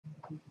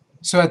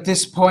So at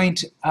this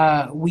point,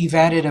 we've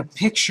added a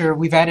picture.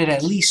 We've added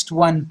at least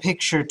one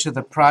picture to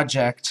the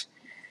project.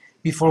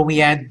 Before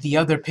we add the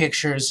other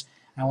pictures,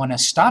 I want to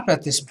stop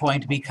at this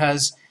point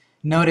because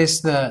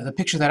notice the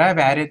picture that I've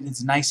added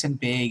is nice and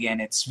big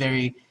and it's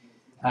very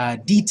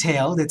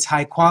detailed, it's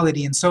high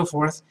quality and so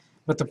forth,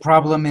 but the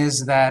problem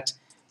is that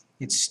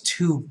it's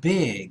too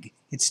big.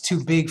 It's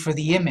too big for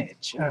the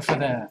image, for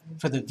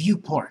the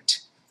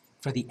viewport,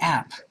 for the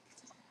app.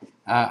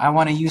 I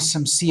want to use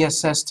some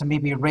CSS to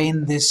maybe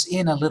rein this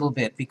in a little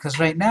bit, because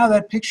right now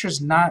that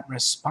picture's not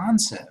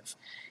responsive.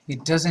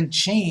 It doesn't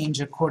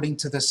change according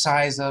to the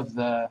size of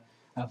the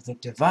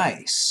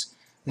device.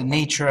 The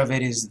nature of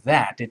it is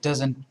that it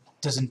doesn't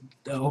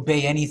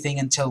obey anything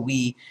until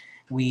we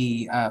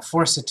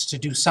force it to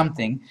do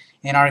something.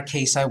 In our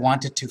case, I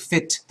want it to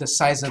fit the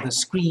size of the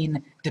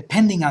screen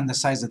depending on the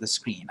size of the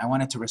screen. I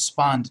want it to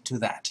respond to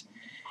that.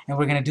 And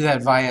we're going to do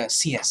that via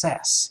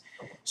CSS.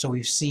 So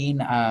we've seen,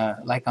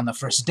 like on the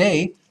first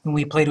day, when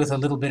we played with a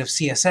little bit of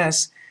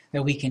CSS,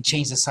 that we can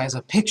change the size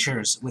of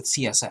pictures with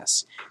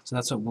CSS. So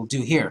that's what we'll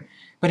do here.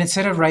 But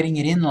instead of writing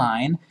it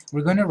inline,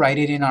 we're going to write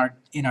it in our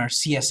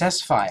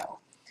CSS file.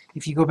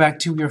 If you go back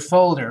to your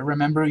folder,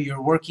 remember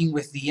you're working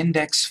with the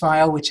index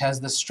file, which has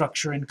the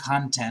structure and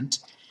content.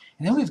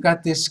 And then we've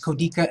got this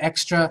Codiqa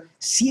extra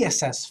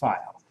CSS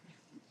file.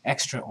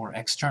 Extra or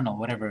external,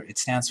 whatever it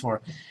stands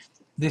for.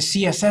 The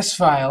CSS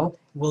file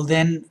will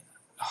then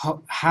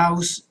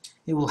house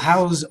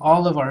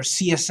all of our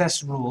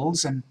CSS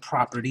rules and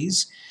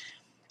properties,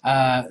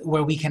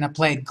 where we can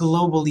apply it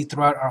globally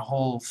throughout our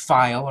whole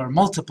file or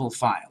multiple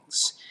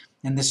files.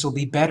 And this will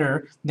be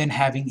better than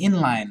having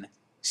inline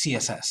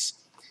CSS.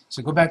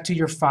 So go back to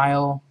your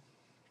file,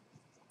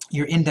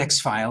 your index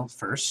file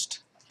first.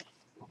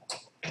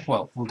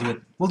 Well, we'll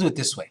do it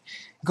this way.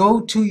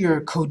 Go to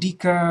your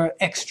Codiqa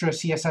extra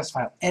CSS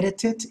file.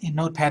 Edit it in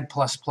Notepad++,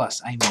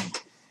 I mean.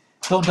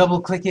 Don't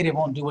double-click it, it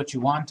won't do what you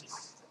want.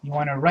 You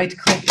want to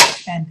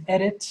right-click and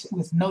edit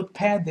with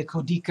Notepad the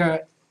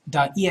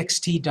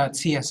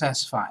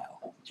codiqa.ext.css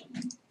file.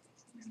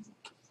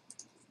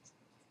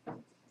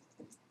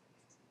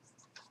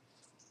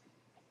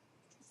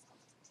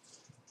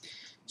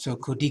 So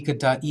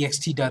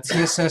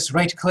codiqa.ext.css,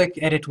 right-click,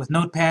 edit with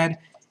Notepad.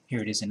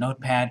 Here it is in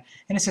Notepad,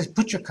 and it says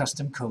put your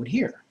custom code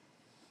here.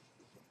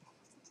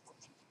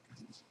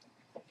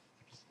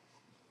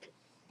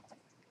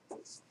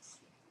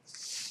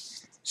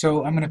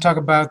 So I'm going to talk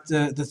about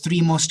the three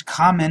most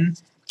common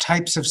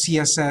types of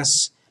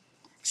CSS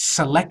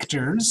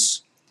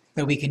selectors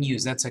that we can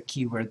use. That's a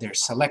keyword there,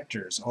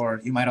 selectors,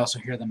 or you might also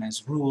hear them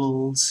as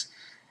rules.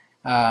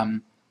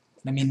 Let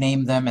me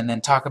name them and then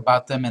talk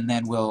about them, and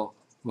then we'll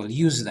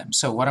use them.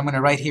 So what I'm going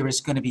to write here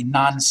is going to be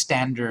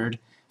non-standard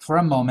for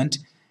a moment,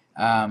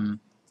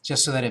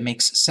 just so that it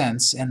makes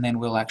sense, and then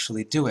we'll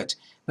actually do it.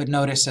 But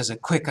notice, as a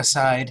quick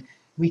aside,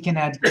 we can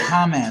add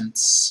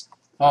comments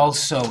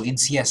also in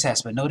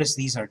CSS, but notice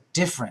these are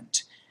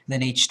different than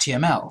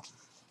HTML.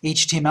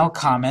 HTML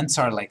comments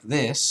are like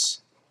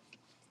this.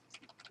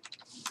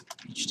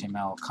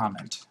 HTML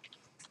comment.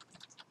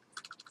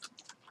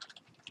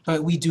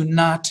 But we do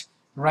not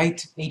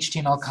write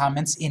HTML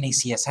comments in a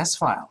CSS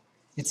file.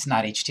 It's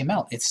not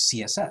HTML, it's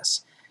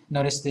CSS.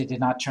 Notice they did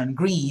not turn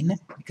green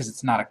because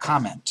it's not a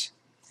comment.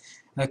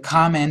 The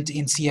comment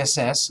in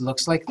CSS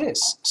looks like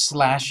this,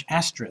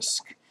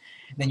 /*.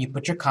 Then you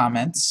put your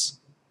comments,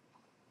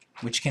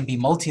 which can be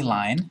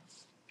multi-line.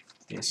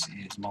 This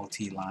is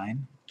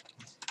multi-line.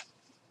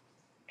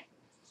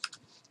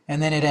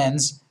 And then it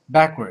ends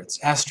backwards,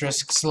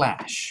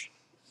 */.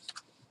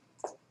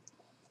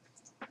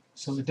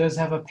 So it does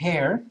have a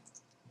pair,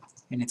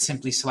 and it's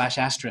simply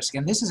 /*.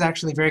 And this is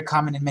actually very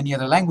common in many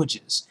other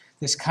languages,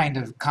 this kind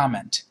of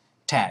comment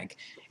tag.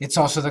 It's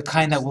also the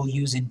kind that we'll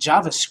use in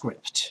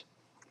JavaScript.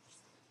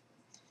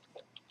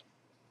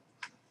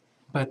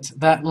 But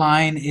that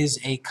line is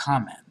a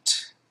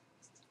comment.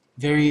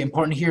 Very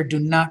important here, do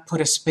not put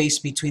a space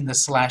between the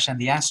slash and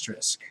the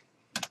asterisk.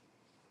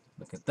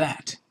 Look at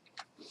that.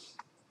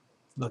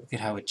 Look at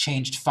how it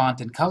changed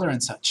font and color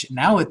and such.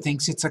 Now it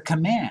thinks it's a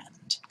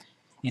command,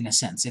 in a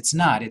sense. It's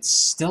not. It's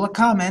still a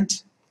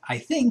comment, I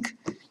think,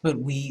 but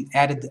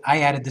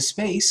I added the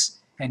space,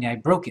 and I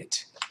broke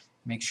it.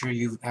 Make sure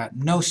you've got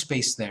no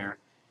space there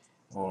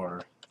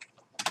or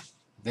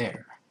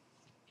there.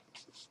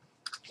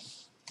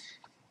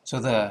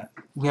 So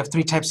we have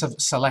three types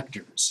of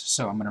selectors.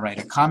 So I'm going to write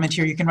a comment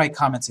here. You can write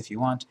comments if you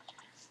want.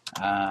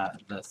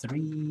 The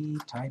three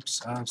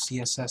types of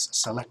CSS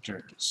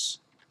selectors.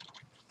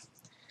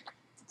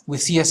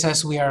 With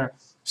CSS, we are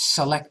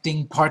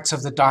selecting parts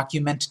of the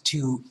document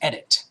to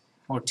edit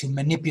or to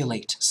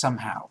manipulate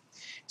somehow.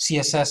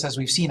 CSS, as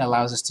we've seen,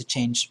 allows us to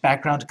change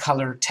background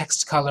color,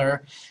 text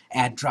color,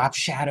 add drop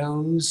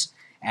shadows,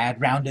 add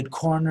rounded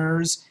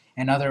corners,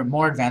 and other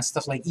more advanced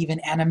stuff like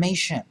even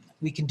animation.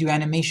 We can do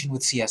animation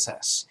with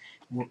CSS.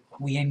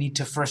 We need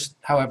to first,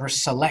 however,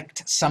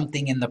 select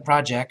something in the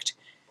project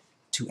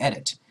to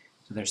edit.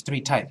 So there's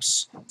three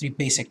types, three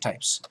basic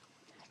types.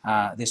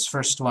 This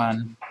first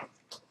one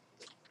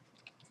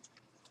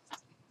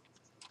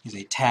is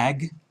a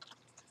tag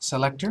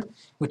selector,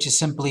 which is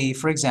simply,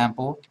 for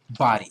example,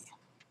 body.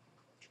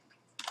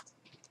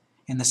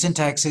 And the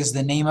syntax is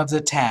the name of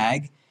the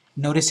tag.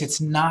 Notice it's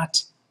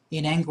not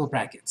in angle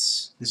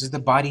brackets. This is the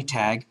body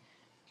tag,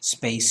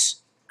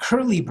 space,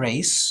 curly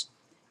brace,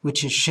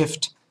 which is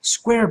shift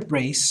square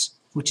brace,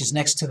 which is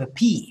next to the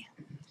P.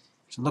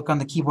 So look on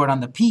the keyboard on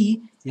the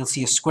P, you'll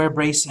see a square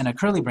brace and a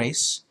curly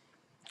brace.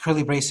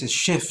 Curly brace is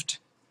shift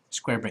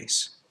square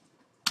brace.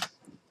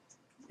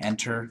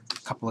 Enter a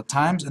couple of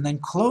times and then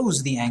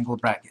close the angle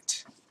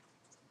bracket.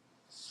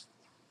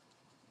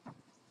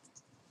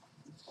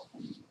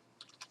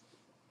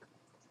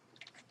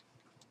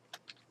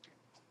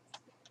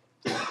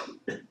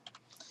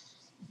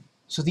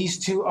 So these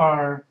two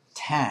are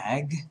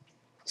tag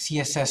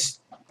CSS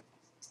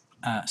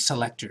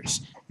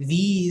selectors.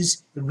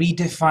 These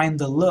redefine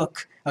the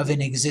look of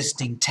an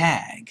existing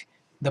tag.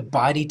 The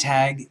body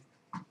tag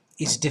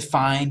is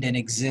defined and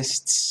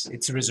exists,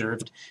 it's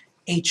reserved.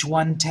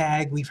 H1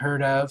 tag we've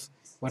heard of.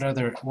 What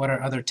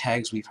are other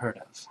tags we've heard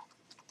of?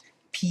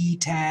 P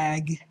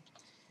tag.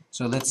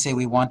 So let's say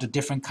we want a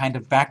different kind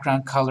of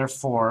background color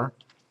for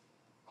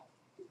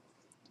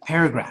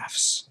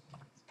paragraphs.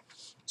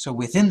 So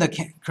within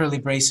the curly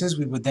braces,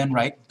 we would then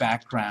write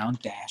background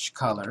dash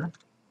color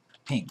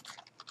pink.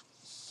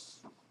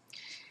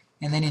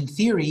 And then in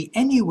theory,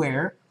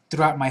 anywhere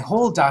throughout my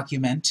whole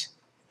document,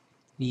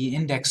 the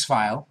index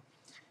file,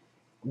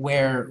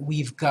 where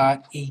we've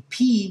got a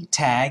P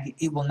tag,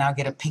 it will now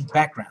get a pink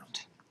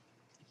background.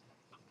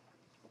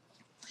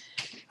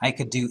 I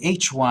could do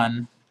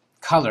H1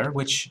 color,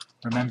 which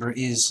remember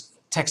is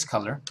text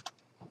color,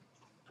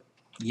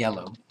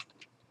 yellow.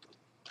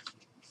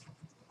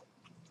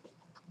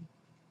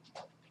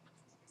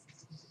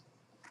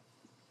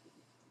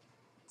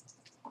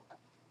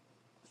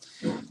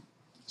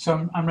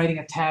 So I'm writing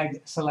a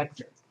tag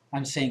selector.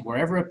 I'm saying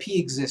wherever a P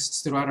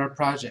exists throughout our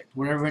project,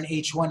 wherever an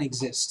H1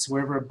 exists,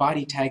 wherever a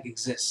body tag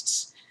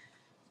exists,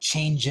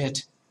 change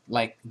it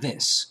like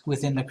this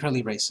within the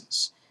curly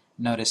braces.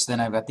 Notice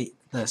then I've got the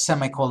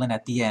semicolon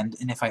at the end,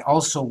 and if I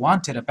also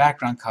wanted a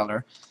background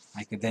color,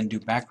 I could then do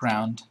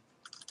background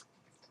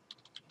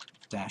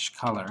dash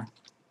color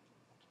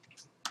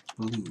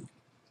blue,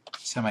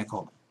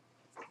 semicolon.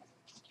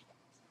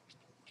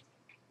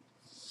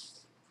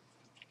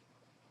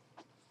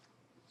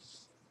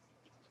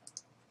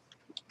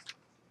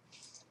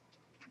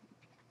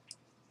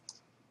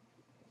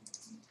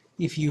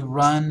 If you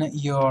run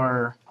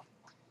your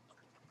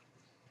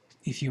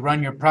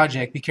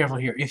project, be careful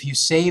here. If you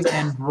save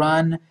and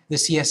run the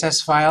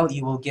CSS file,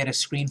 you will get a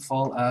screen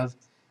full of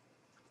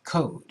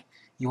code.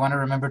 You want to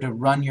remember to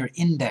run your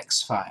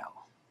index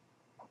file.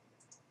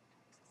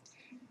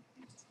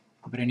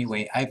 But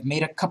anyway, I've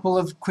made a couple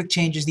of quick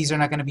changes. These are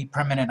not going to be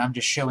permanent. I'm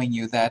just showing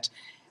you that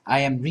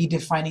I am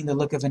redefining the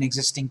look of an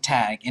existing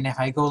tag. And if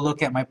I go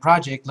look at my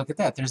project, look at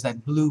that. There's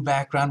that blue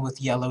background with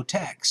yellow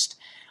text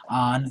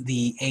on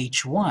the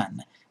H1,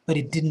 but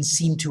it didn't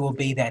seem to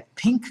obey that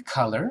pink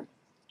color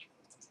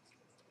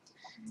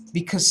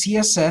because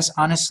CSS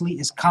honestly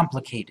is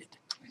complicated.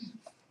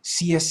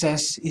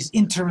 CSS is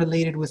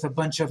interrelated with a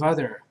bunch of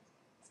other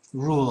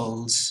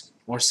rules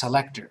or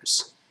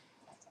selectors.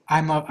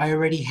 I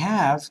already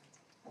have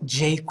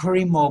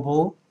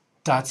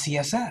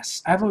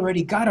jQuery-mobile.css. I've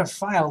already got a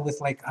file with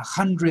like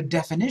 100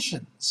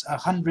 definitions,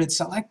 100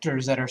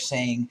 selectors that are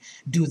saying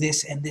do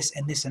this and this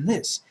and this and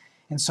this.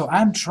 And so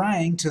I'm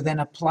trying to then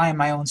apply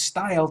my own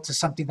style to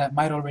something that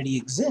might already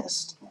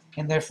exist,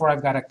 and therefore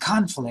I've got a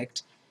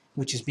conflict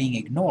which is being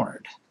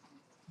ignored.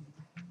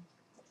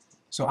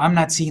 So I'm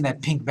not seeing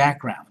that pink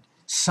background.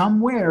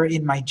 Somewhere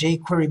in my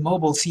jQuery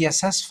mobile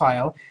CSS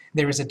file,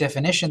 there is a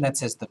definition that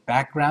says the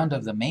background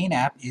of the main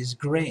app is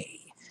gray.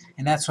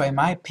 And that's why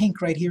my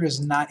pink right here is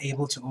not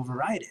able to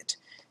override it.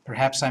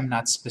 Perhaps I'm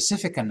not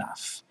specific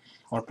enough,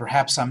 or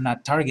perhaps I'm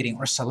not targeting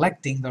or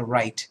selecting the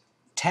right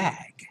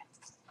tag.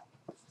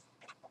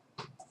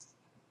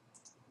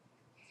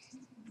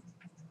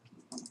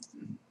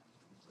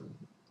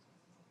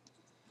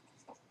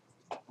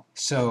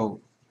 So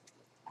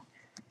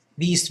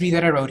these three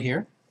that I wrote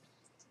here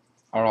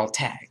are all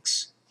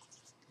tags.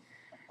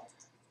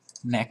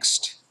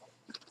 Next,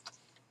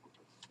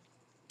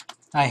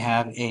 I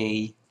have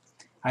an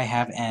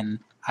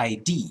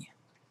ID.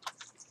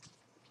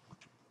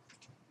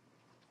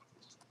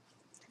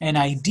 An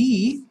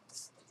ID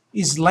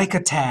is like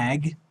a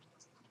tag,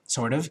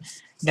 sort of,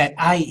 that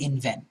I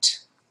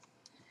invent.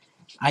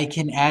 I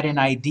can add an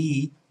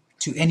ID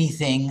to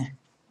anything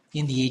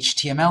in the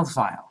HTML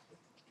file.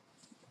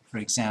 For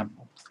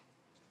example,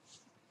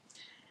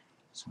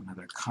 so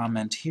another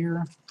comment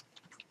here.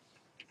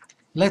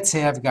 Let's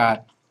say I've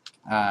got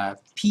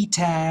p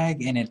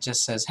tag and it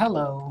just says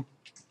hello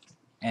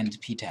and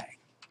p tag.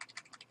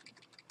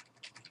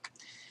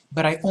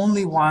 But I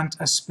only want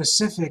a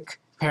specific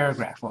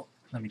paragraph. Well,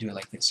 let me do it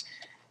like this.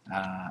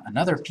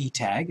 Another p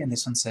tag, and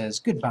this one says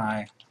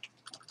goodbye.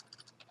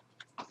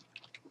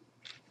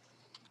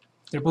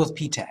 They're both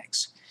p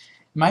tags.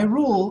 My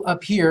rule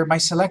up here, my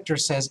selector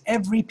says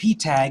every p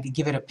tag,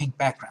 give it a pink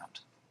background.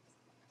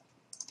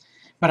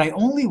 But I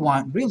only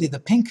want really the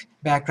pink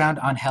background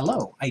on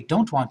hello. I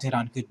don't want it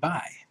on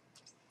goodbye.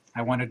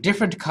 I want a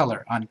different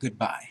color on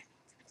goodbye.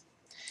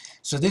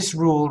 So this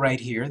rule right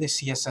here, the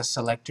CSS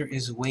selector,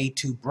 is way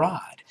too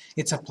broad.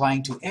 It's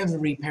applying to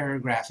every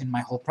paragraph in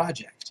my whole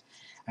project.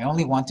 I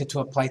only want it to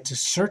apply to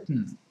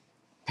certain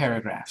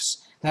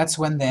paragraphs. That's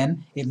when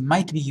then it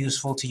might be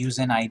useful to use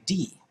an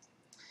ID.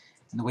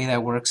 And the way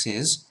that works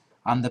is,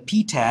 on the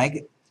P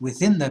tag,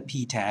 within the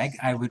P tag,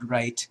 I would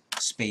write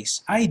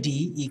space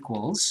ID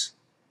equals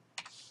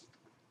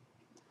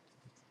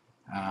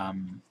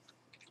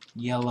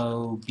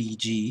yellow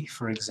BG,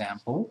 for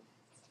example.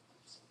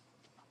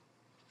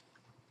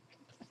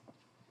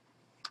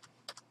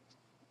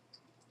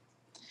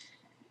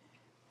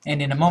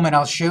 And in a moment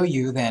I'll show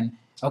you then,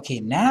 okay,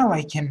 now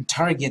I can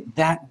target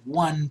that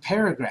one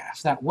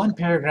paragraph. That one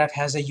paragraph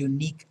has a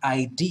unique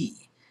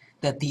ID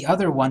that the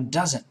other one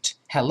doesn't.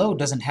 Hello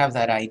doesn't have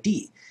that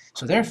ID.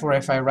 So therefore,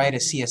 if I write a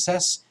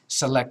CSS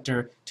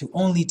selector to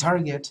only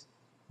target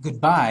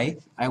goodbye,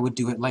 I would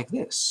do it like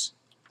this.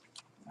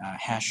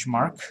 Hash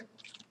mark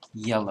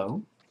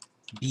yellow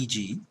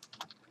BG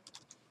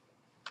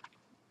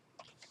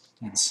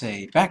and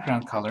say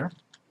background color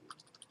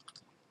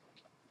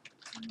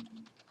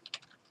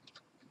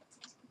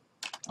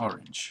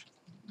orange.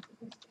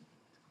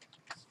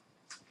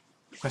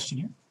 Question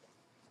here?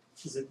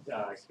 Is it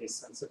case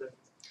sensitive?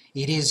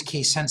 It is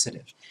case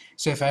sensitive.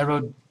 So if I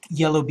wrote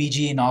yellow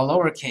BG in all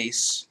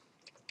lowercase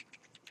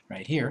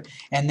right here,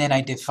 and then I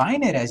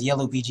define it as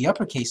yellow BG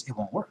uppercase, it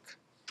won't work.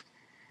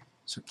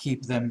 So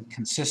keep them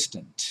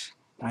consistent.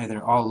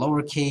 Either all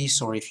lowercase,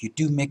 or if you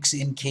do mix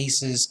in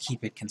cases,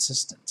 keep it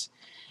consistent.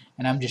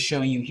 And I'm just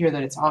showing you here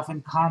that it's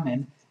often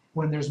common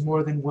when there's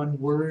more than one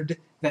word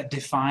that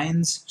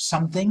defines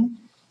something,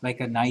 like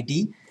an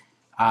ID.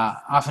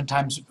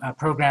 Oftentimes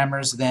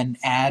programmers then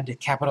add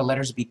capital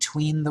letters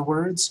between the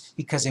words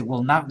because it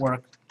will not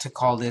work to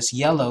call this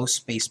yellow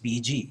space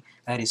BG.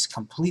 That is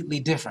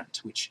completely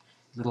different, which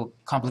is a little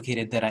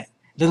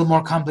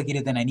more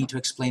complicated than I need to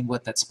explain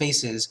what that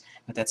space is,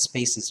 but that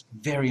space is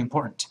very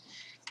important.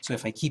 So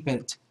if I keep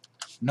it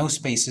no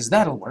spaces,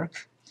 that'll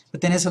work,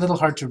 but then it's a little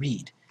hard to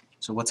read.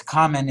 So what's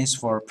common is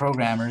for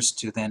programmers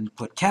to then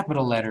put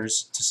capital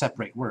letters to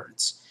separate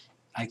words.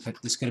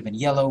 This could have been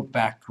yellow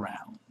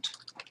background.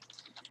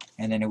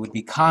 And then it would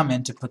be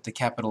common to put the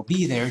capital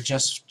B there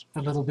just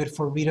a little bit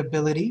for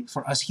readability,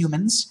 for us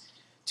humans,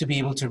 to be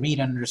able to read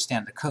and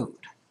understand the code.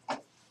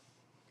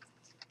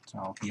 So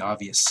it'll be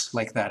obvious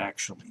like that,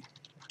 actually.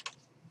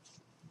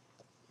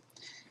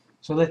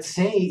 So let's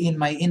say in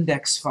my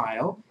index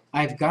file,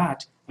 I've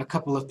got a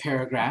couple of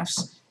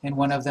paragraphs, and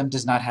one of them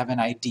does not have an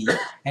ID,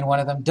 and one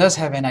of them does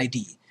have an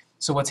ID.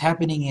 So what's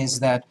happening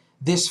is that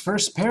this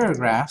first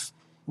paragraph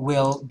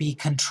will be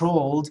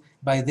controlled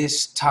by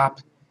this top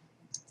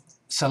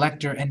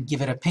selector and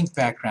give it a pink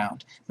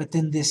background. But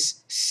then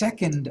this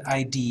second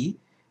ID,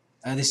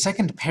 the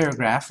second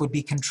paragraph would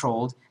be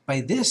controlled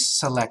by this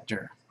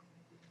selector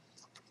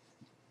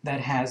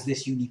that has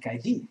this unique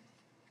ID.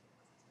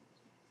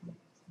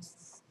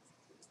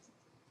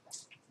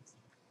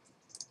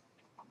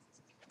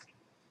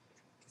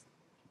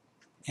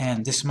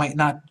 And this might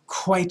not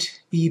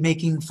quite be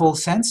making full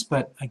sense,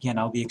 but again,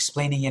 I'll be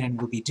explaining it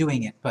and we'll be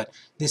doing it. But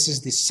this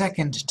is the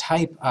second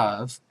type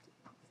of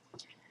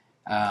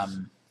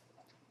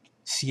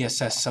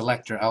CSS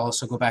selector. I'll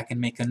also go back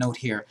and make a note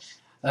here.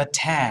 A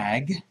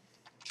tag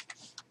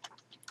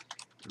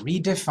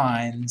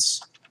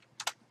redefines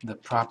the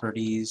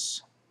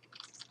properties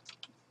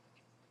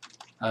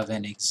of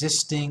an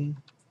existing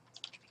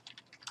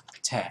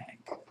tag.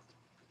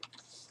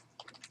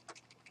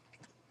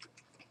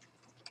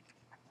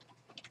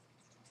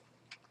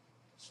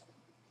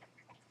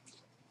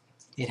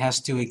 It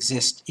has to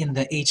exist in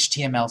the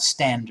HTML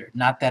standard,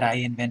 not that I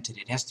invented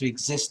it. It has to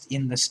exist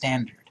in the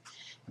standard.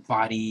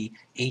 Body,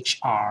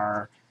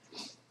 HR,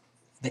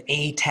 the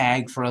A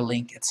tag for a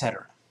link,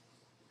 etc.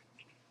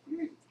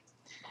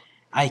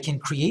 I can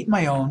create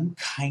my own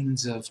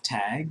kinds of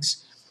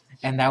tags,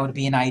 and that would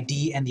be an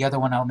ID, and the other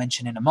one I'll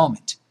mention in a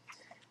moment.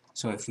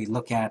 So if we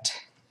look at,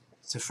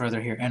 so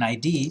further here, an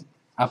ID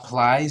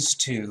applies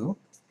to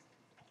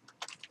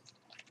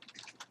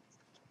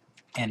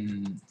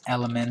an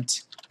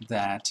element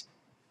that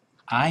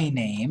I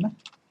name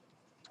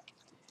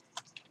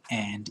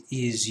and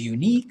is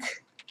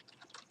unique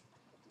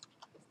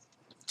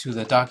to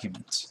the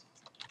document.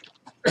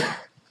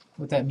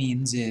 What that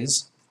means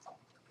is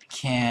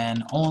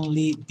can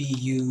only be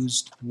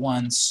used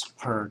once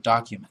per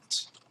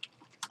document.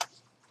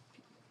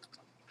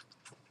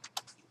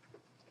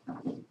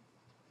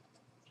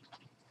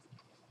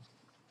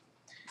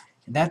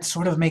 And that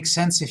sort of makes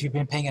sense if you've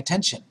been paying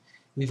attention.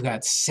 We've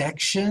got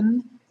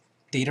section,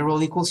 data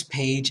role equals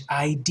page,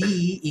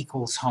 ID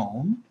equals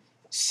home,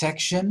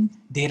 section,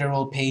 data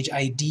role page,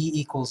 ID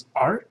equals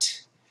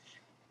art,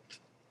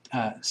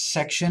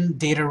 section,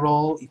 data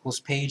role equals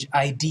page,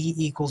 ID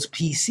equals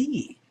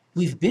PC.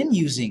 We've been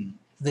using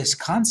this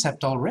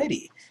concept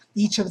already.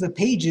 Each of the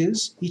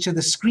pages, each of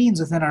the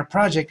screens within our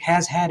project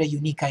has had a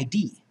unique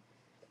ID.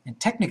 And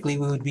technically,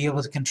 we would be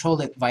able to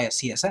control it via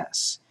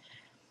CSS.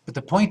 But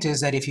the point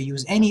is that if you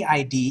use any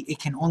ID, it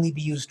can only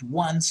be used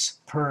once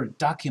per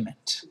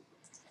document.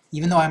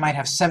 Even though I might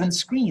have 7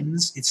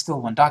 screens, it's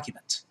still one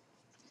document.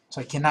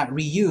 So I cannot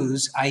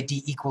reuse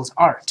ID equals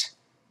art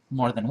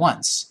more than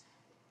once.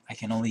 I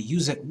can only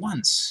use it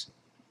once.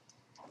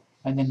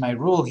 And then my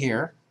rule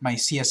here, my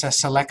CSS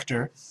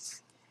selector,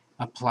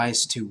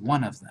 applies to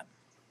one of them.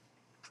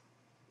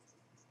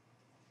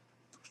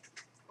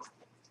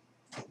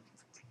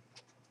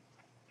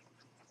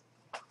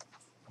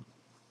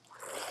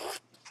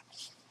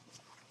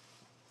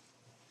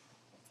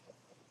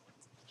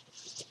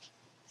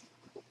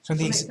 So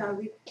these. Can I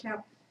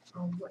recap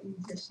on what you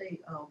just say?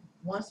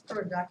 Once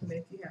per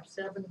document, if you have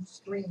 7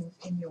 screens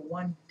in your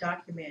one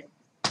document,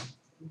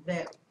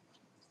 that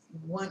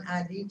one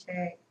ID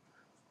tag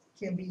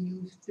can be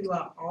used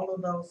throughout all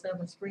of those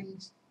 7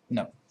 screens?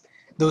 No.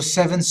 Those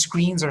 7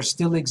 screens are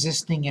still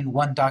existing in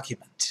one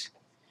document.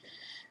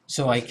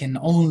 So I can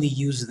only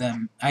use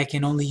them, I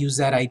can only use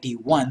that ID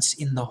once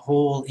in the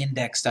whole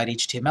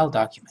index.html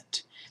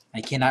document. I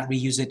cannot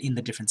reuse it in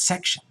the different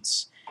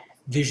sections.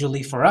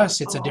 Visually for us,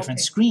 it's a different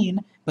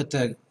screen, but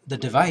the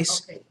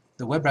device,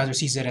 the web browser,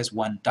 sees it as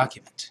one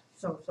document.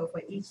 So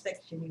for each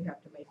section, you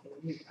have to make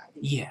a new ID?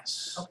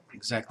 Yes,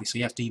 exactly. So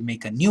you have to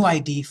make a new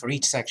ID for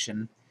each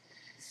section,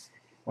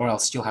 or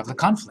else you'll have the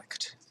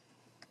conflict.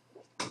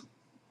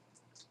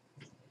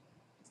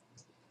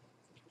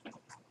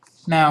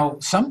 Now,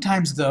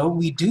 sometimes, though,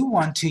 we do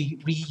want to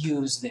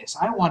reuse this.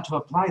 I want to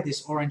apply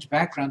this orange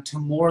background to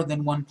more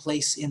than one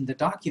place in the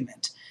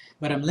document,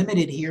 but I'm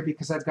limited here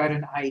because I've got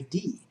an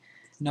ID.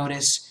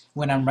 Notice,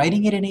 when I'm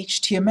writing it in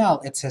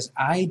HTML, it says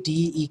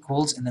ID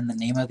equals, and then the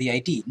name of the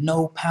ID.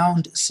 No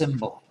pound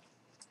symbol.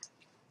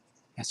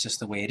 That's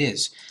just the way it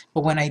is.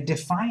 But when I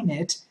define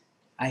it,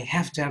 I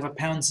have to have a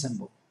pound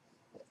symbol.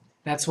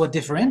 That's what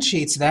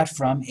differentiates that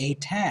from a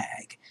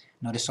tag.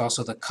 Notice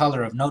also the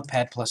color of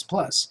Notepad++.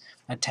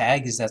 A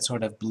tag is that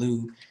sort of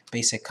blue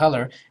basic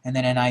color, and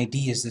then an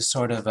ID is this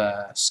sort of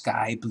a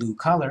sky blue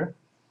color.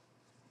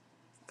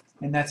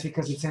 And that's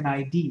because it's an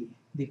ID.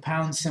 The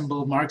pound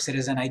symbol marks it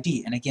as an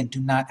ID. And again,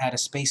 do not add a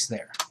space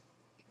there.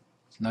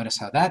 Notice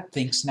how that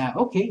thinks now,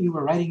 okay, you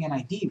were writing an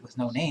ID with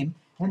no name,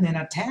 and then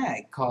a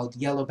tag called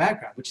yellow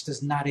background, which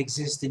does not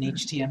exist in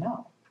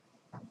HTML.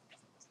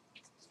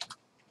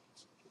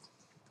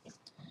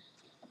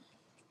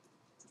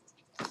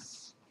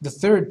 The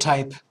third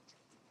type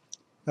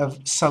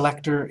of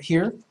selector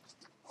here,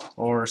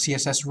 or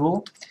CSS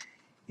rule,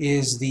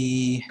 is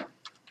the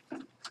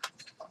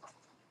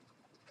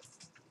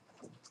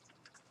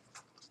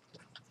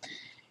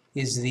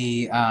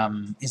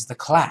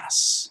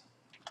class.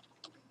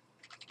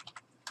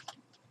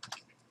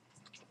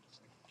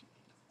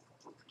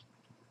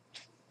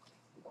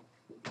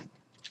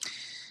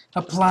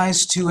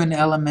 Applies to an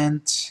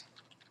element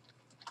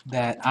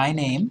that I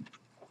name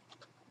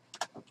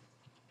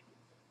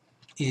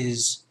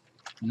is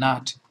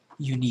not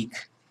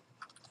unique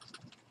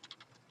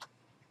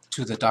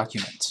to the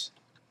document.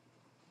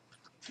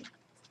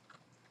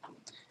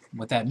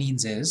 What that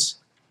means is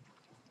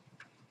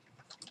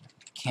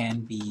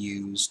can be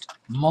used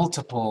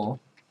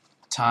multiple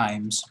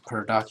times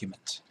per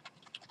document.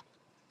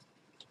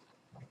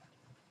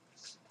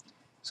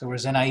 So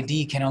whereas an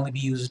ID can only be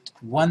used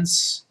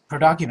once per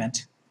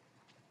document,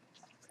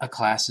 a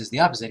class is the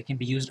opposite. It can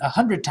be used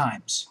 100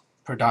 times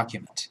per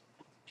document.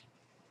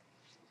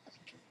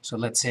 So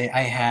let's say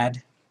I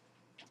had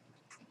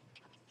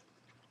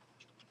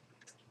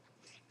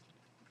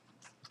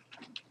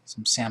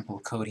some sample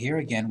code here.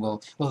 Again,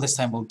 this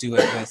time we'll do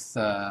it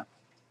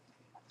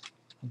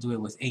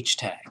with H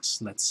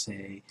tags. Let's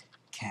say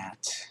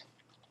cat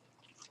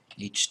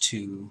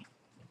H2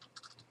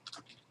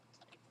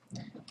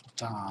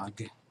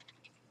 dog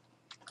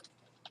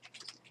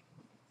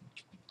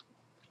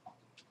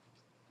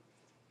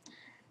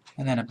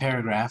and then a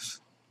paragraph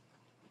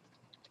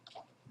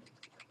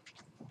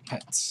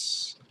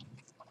pets.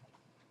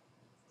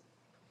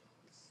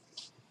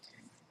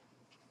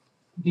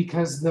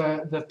 Because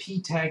the P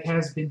tag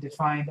has been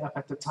defined up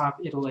at the top,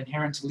 it'll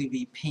inherently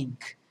be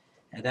pink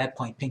at that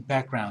point, pink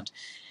background.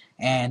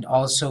 And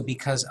also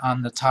because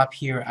on the top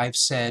here I've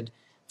said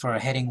for a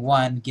heading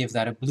 1, give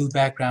that a blue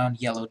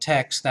background, yellow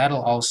text,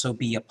 that'll also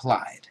be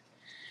applied.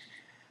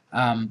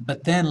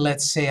 But then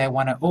let's say I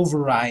want to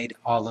override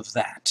all of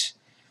that.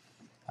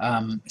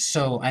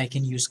 So I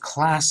can use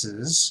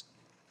classes,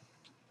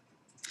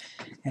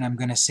 and I'm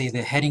going to say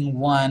the heading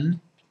 1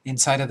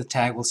 inside of the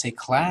tag will say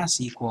class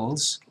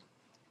equals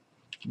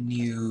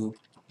new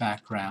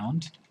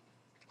background,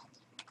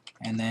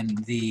 and then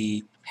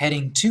the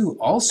heading 2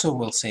 also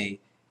will say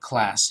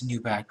class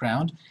new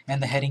background,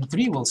 and the heading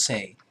 3 will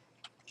say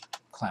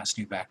class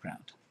new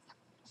background.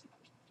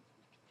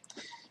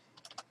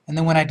 And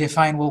then when I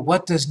define, well,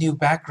 what does new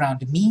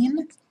background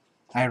mean?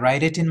 I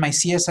write it in my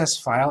CSS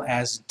file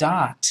as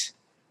dot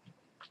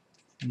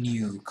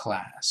new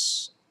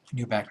class,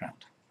 new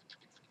background.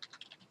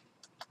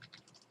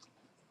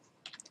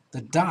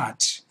 The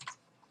dot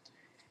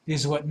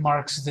is what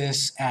marks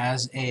this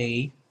as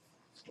a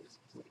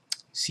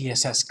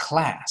CSS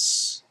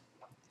class.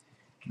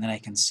 And then I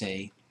can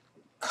say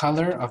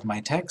color of my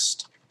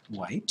text,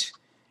 white,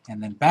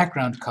 and then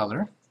background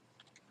color,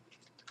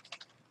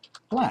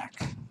 black.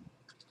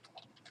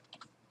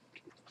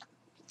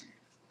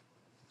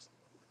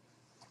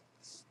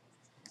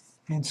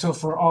 And so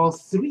for all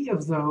three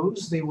of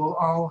those, they will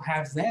all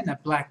have then a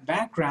black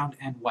background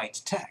and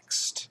white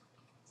text.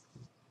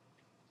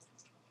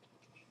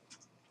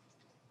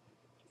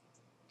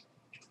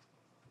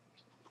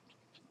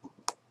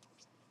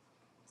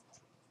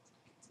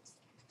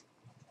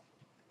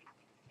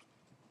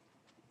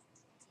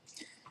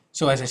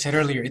 So as I said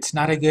earlier, it's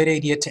not a good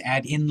idea to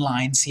add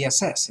inline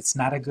CSS. It's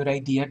not a good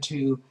idea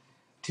to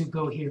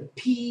go here,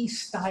 P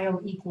style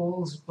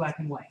equals black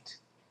and white,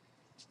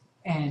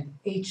 and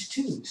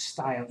H2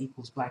 style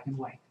equals black and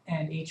white,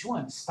 and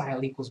H1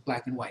 style equals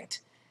black and white.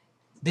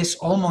 This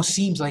almost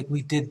seems like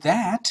we did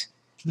that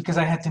because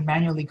I had to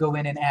manually go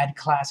in and add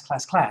class,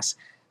 class, class.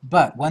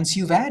 But once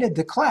you've added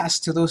the class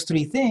to those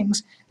three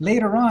things,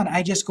 later on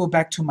I just go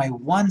back to my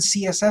one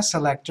CSS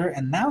selector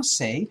and now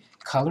say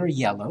color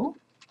yellow,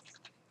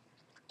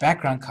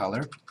 background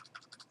color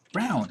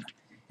brown.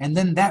 And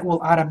then that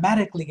will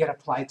automatically get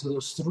applied to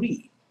those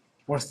 3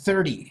 or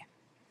 30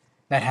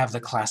 that have the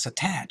class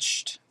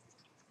attached.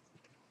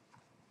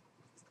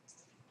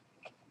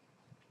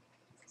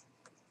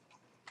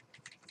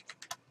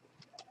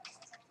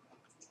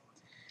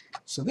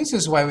 So this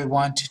is why we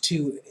want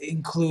to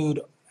include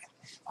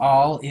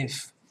all,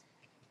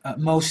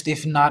 most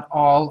if not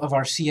all of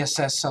our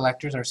CSS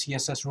selectors, our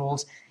CSS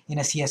rules, in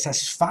a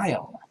CSS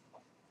file.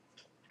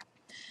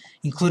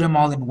 Include them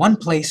all in one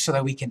place so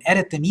that we can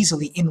edit them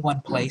easily in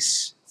one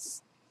place.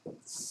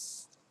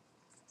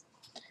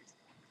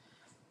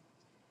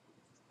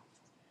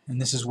 And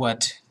this is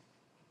what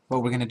we're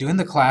going to do in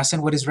the class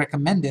and what is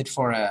recommended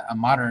for a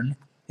modern,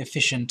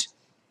 efficient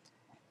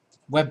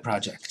web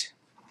project.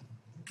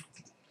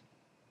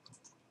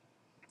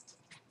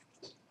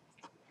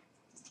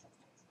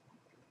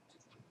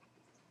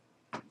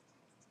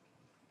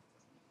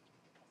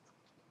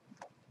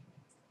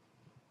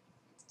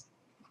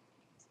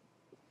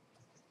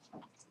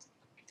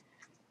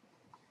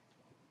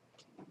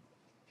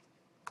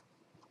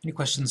 Any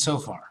questions so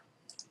far?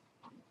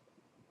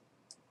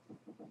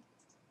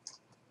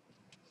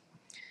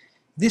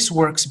 This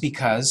works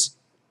because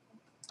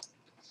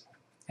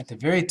at the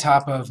very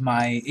top of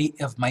my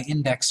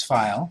index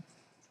file,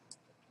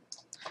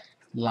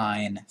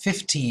 line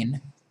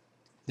 15,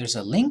 there's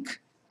a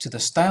link to the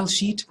style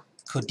sheet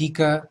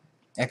Codiqa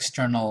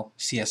external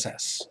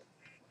CSS.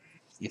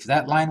 If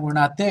that line were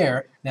not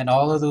there, then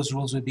all of those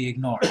rules would be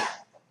ignored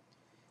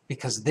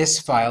because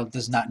this file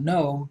does not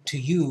know to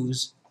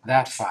use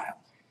that file.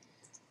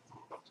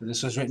 So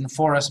this was written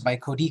for us by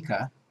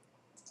Codiqa,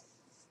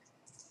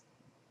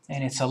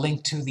 and it's a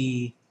link to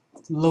the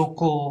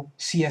local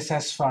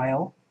CSS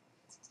file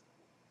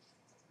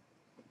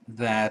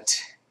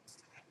that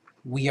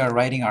we are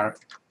writing our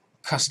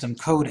custom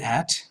code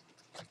at,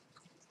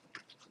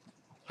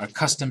 our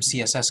custom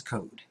CSS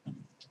code,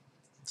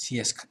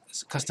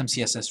 custom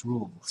CSS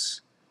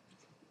rules.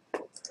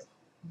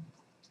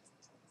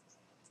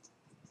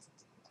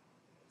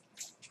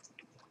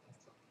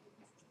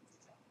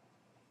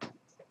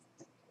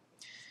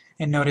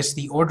 And notice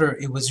the order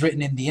it was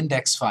written in the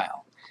index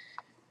file.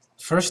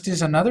 First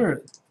is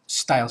another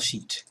style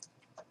sheet,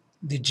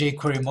 the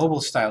jQuery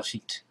mobile style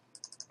sheet.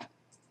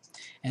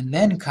 And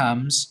then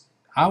comes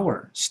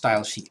our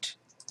style sheet.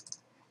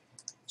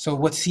 So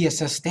what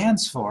CSS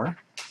stands for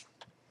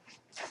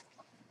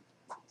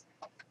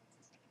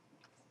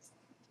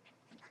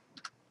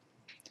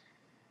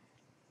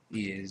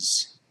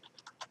is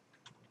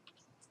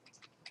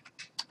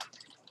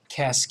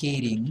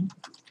cascading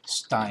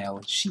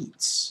style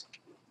sheets.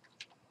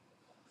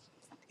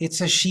 It's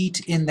a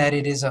sheet in that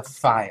it is a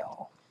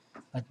file,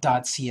 a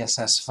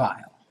 .css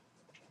file.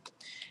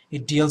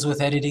 It deals with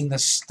editing the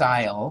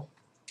style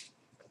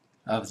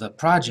of the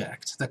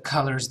project, the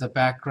colors, the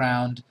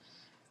background.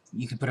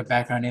 You can put a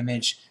background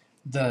image,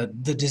 the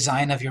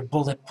design of your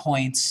bullet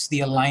points,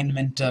 the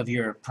alignment of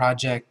your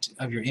project,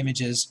 of your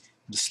images,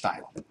 the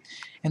style.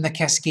 And the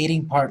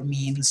cascading part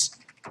means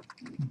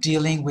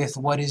dealing with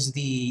what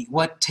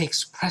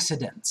takes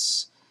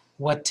precedence,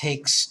 what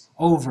takes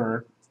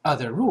over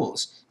other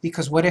rules.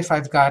 Because what if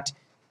I've got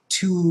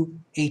 2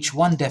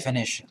 H1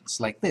 definitions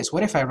like this?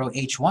 What if I wrote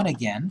H1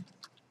 again,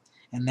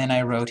 and then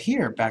I wrote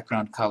here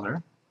background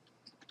color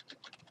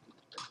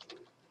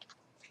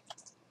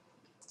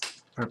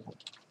purple?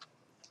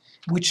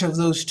 Which of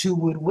those two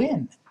would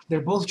win?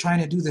 They're both trying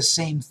to do the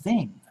same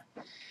thing.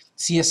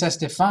 CSS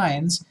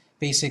defines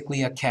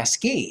basically a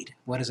cascade.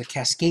 What does a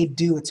cascade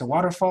do? It's a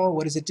waterfall.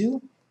 What does it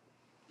do?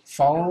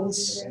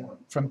 Falls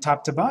from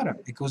top to bottom.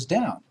 It goes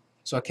down.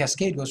 So a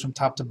cascade goes from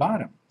top to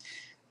bottom.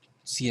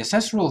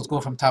 CSS rules go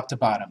from top to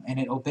bottom, and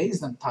it obeys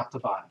them top to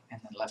bottom,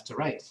 and then left to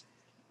right.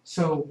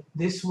 So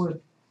this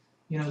would,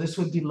 this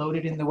would be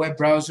loaded in the web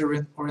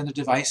browser or in the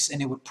device,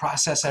 and it would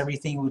process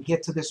everything. It would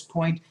get to this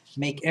point,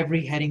 make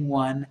every heading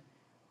 1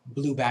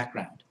 blue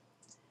background.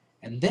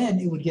 And then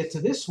it would get to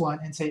this one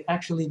and say,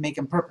 actually make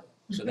them purple.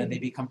 So then they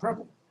become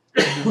purple.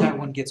 And then that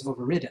one gets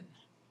overridden.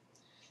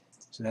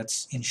 So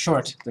that's, in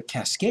short, the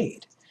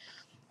cascade.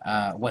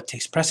 What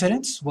takes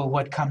precedence? Well,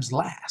 what comes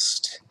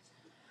last?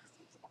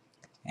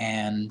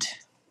 And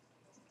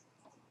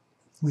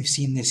we've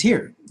seen this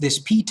here. This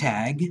p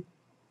tag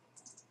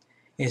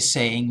is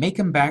saying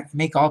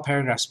make all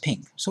paragraphs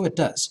pink. So it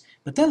does.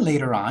 But then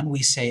later on,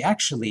 we say,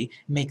 actually,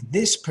 make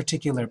this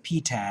particular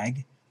p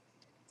tag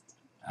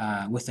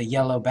with a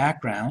yellow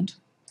background,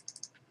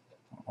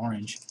 or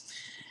orange,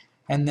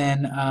 and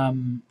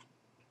then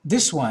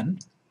this one,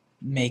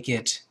 make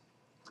it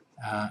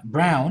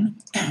brown,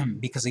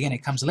 because again, it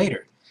comes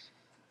later.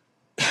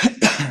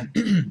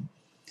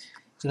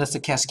 So that's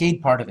the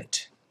cascade part of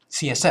it.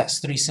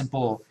 CSS, 3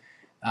 simple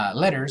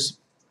letters,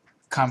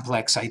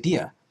 complex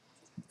idea.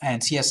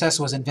 And CSS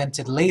was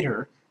invented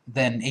later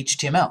than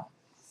HTML.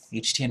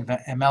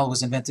 HTML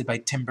was invented by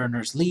Tim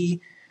Berners-Lee,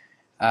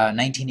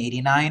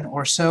 1989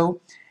 or so,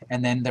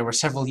 and then there were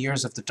several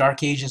years of the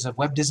dark ages of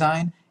web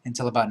design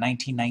until about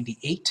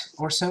 1998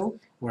 or so,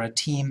 where a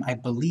team, I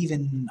believe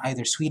in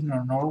either Sweden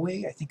or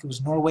Norway, I think it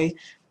was Norway,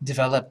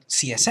 developed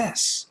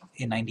CSS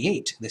in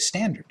 '98, the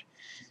standard,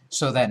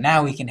 so that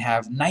now we can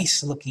have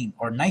nice looking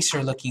or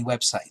nicer looking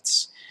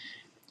websites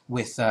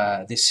with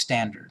this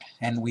standard.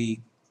 And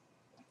we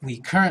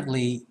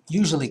currently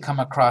usually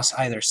come across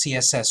either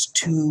CSS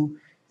 2,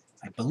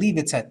 I believe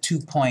it's at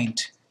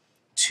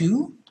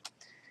 2.2,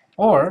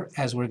 or,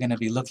 as we're going to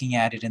be looking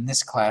at it in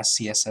this class,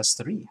 CSS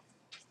 3.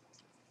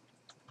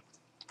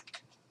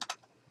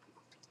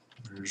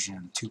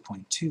 Version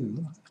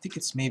 2.2, I think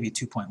it's maybe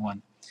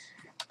 2.1,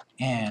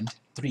 and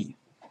 3.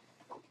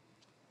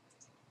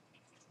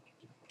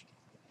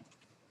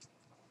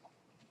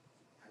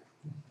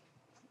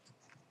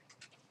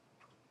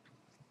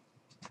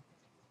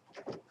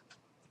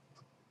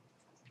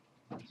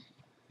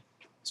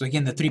 So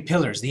again, the 3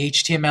 pillars. The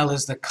HTML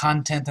is the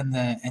content and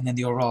then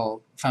the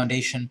overall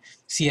foundation.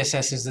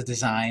 CSS is the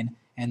design,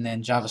 and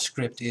then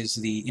JavaScript is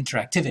the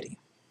interactivity.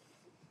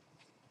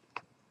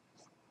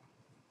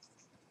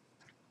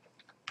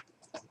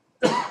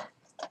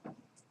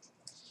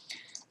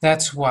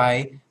 That's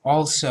why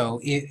also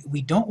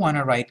we don't want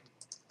to write,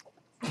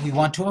 we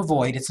want to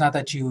avoid, it's not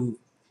that you,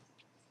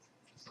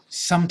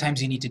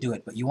 sometimes you need to do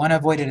it, but you want to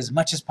avoid it as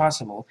much as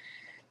possible,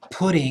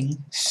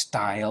 putting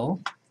style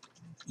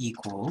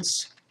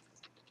equals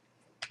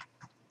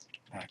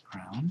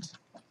background.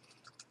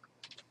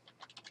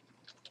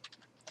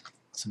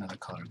 It's another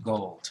color,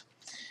 gold.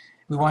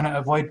 We want to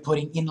avoid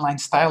putting inline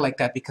style like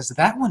that because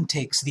that one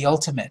takes the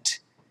ultimate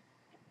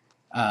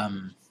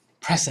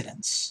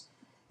precedence.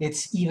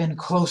 It's even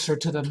closer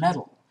to the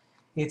metal.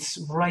 It's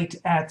right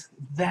at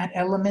that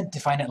element,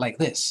 define it like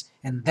this,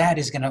 and that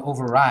is going to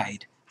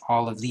override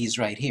all of these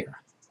right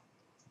here.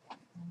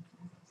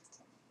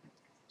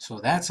 So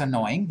that's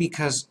annoying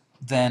because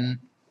then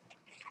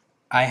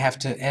I have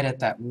to edit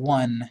that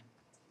one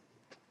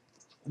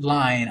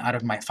line out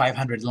of my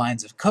 500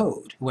 lines of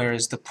code,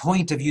 whereas the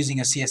point of using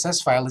a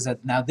CSS file is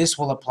that now this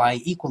will apply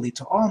equally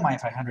to all my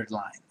 500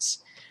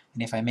 lines.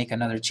 And if I make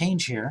another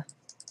change here,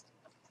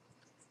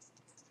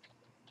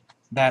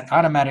 that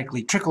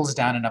automatically trickles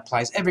down and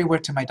applies everywhere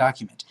to my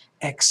document,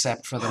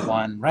 except for the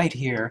one right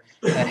here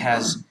that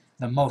has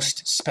the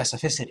most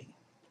specificity.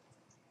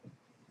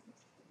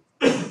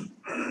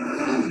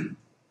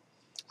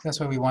 That's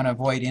why we want to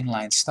avoid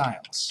inline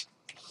styles.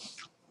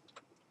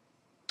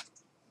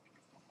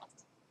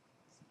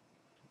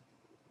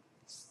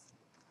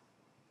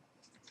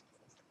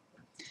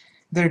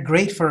 They're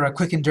great for a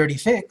quick and dirty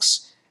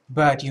fix,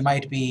 but you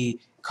might be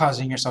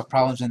causing yourself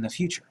problems in the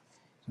future.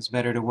 It's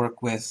better to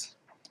work with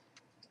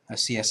a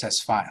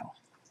CSS file.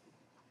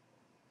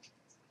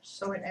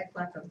 So it acts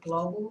like a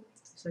global,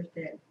 such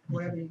that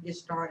wherever you get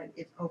started,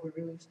 it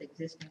overrules the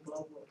existing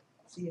global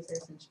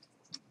CSS.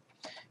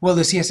 Well,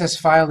 the CSS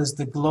file is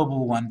the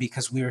global one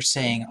because we were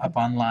saying up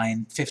on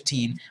line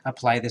 15,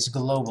 apply this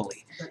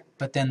globally.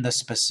 But then the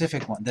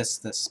specific one, that's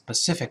the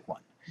specific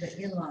one. The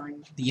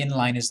inline. The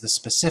inline is the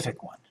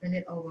specific one. And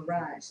it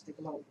overrides the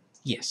global.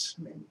 Yes.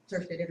 I mean,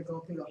 such that it'll go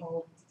through the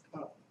whole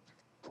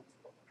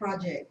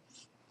project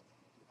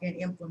and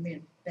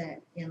implement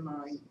that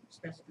inline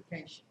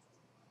specification.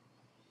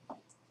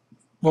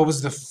 What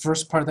was the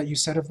first part that you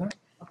said of that?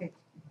 Okay,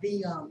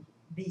 the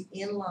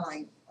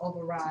inline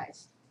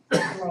overrides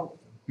the global.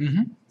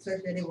 Mm-hmm. So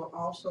that it will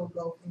also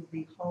go through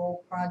the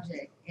whole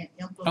project and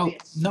Oh,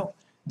 implement. no.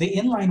 The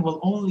inline will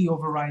only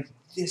override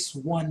this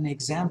one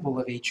example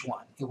of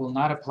H1. It will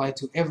not apply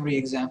to every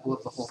example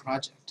of the whole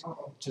project.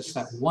 Just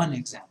that one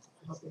example.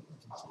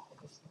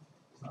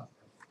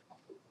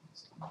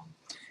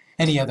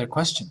 Any other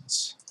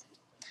questions?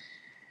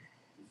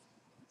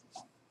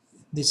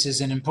 This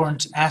is an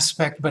important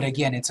aspect, but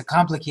again, it's a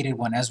complicated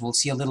one, as we'll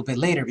see a little bit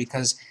later,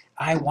 because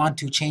I want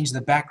to change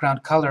the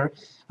background color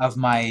of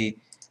my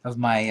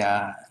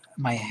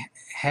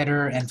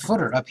header and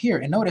footer up here.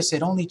 And notice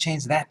it only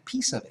changed that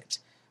piece of it.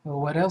 Well,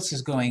 what else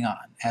is going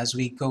on? As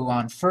we go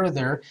on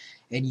further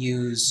and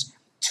use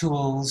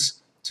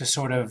tools to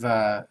sort of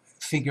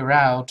figure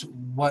out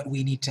what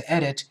we need to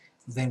edit,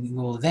 then we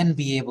will then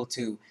be able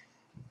to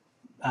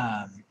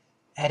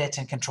edit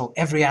and control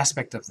every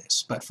aspect of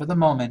this. But for the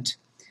moment,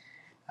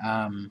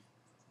 I'm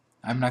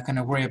not going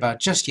to worry about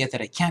just yet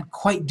that I can't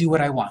quite do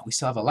what I want. We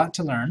still have a lot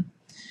to learn,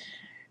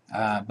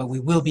 but we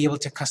will be able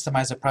to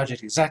customize the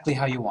project exactly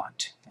how you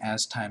want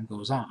as time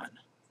goes on.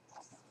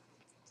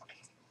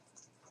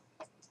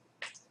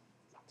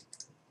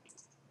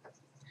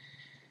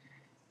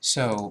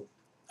 So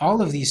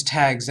all of these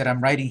tags that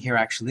I'm writing here,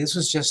 actually, this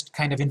was just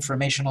kind of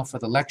informational for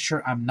the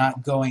lecture. I'm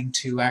not going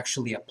to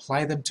actually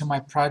apply them to my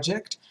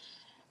project.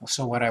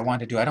 So what I want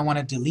to do, I don't want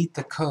to delete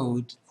the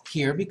code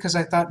here because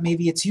I thought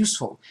maybe it's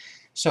useful.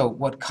 So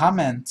what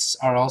comments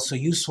are also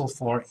useful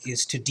for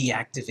is to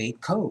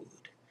deactivate code.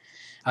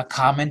 A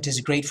comment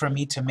is great for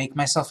me to make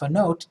myself a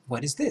note,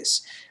 what is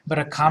this? But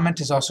a comment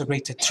is also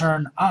great to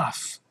turn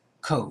off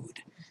code.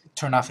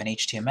 Turn off an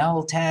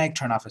HTML tag,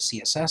 turn off a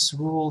CSS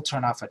rule,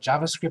 turn off a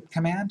JavaScript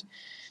command.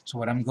 So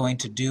what I'm going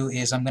to do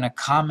is I'm going to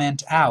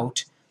comment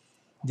out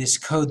this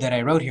code that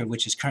I wrote here,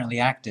 which is currently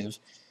active.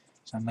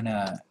 So I'm going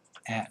to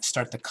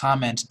start the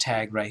comment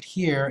tag right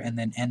here and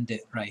then end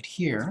it right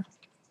here.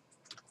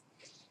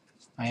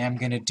 I am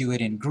going to do it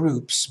in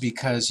groups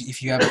because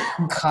if you have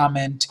a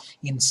comment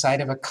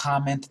inside of a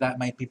comment, that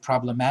might be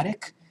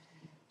problematic.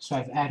 So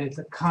I've added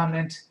the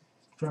comment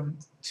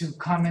to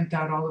comment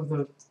out all of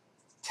the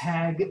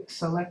tag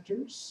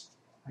selectors.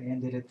 I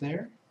ended it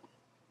there.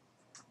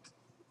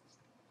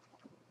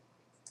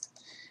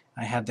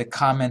 I had the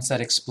comments that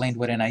explained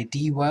what an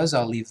ID was.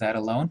 I'll leave that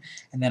alone.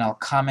 And then I'll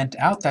comment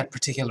out that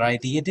particular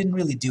ID. It didn't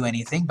really do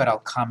anything, but I'll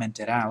comment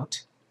it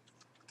out.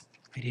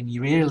 I didn't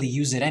really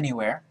use it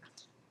anywhere.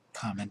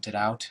 Comment it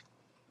out.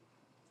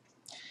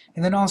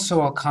 And then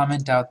also I'll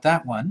comment out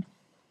that one.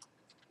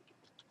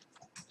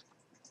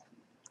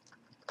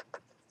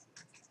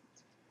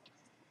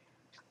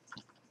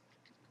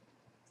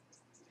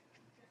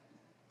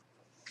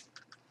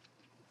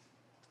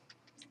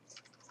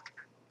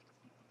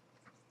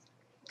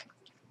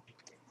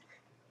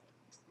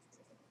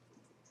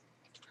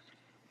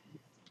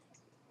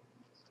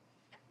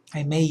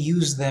 I may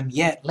use them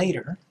yet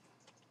later,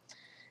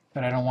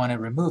 but I don't want to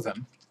remove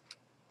them.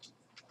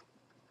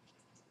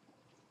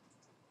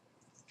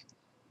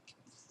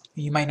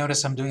 You might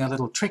notice I'm doing a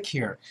little trick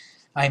here.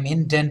 I'm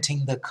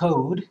indenting the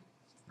code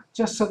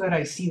just so that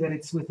I see that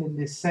it's within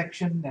this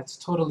section. That's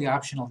totally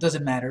optional,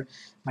 doesn't matter.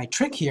 My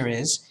trick here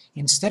is,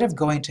 instead of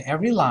going to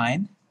every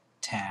line,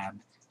 tab,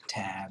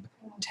 tab,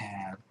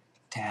 tab,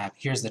 tab,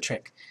 here's the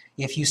trick.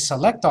 If you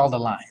select all the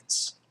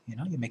lines,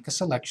 you make a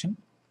selection,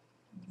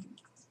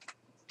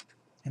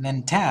 and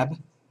then tab,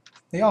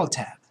 they all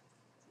tab.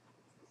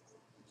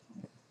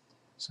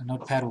 So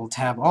Notepad will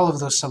tab all of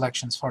those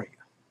selections for you.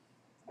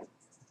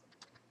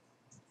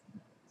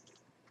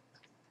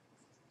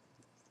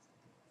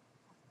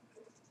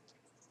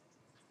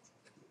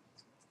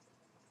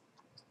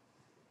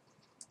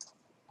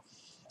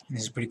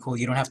 This is pretty cool.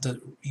 You don't have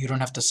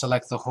to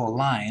select the whole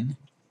line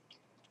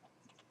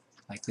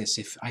like this.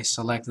 If I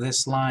select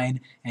this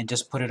line and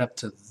just put it up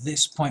to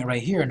this point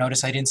right here,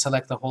 notice I didn't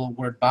select the whole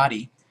word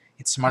body.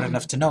 It's smart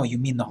enough to know you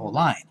mean the whole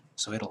line,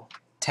 so it'll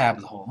tab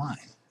the whole line.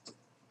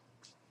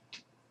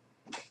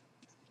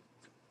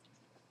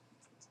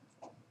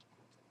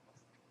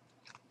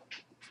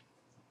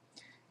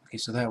 Okay,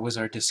 so that was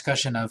our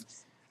discussion of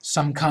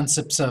some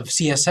concepts of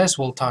CSS.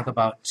 We'll talk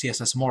about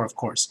CSS more, of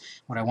course.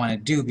 What I want to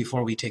do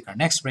before we take our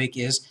next break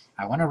is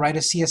I want to write a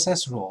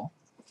CSS rule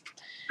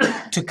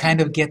to kind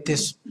of get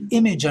this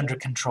image under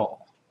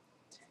control.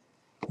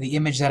 The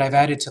image that I've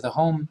added to the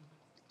home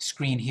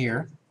screen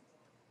here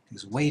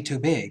is way too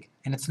big,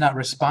 and it's not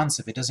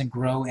responsive. It doesn't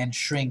grow and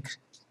shrink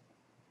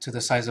to the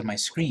size of my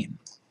screen.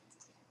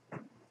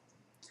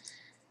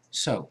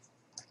 So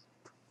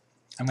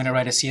I'm going to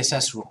write a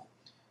CSS rule.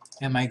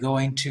 Am I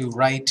going to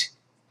write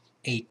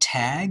a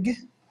tag?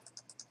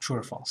 True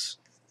or false?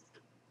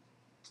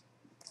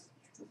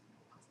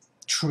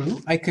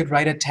 True. I could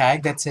write a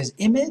tag that says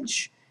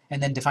image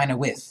and then define a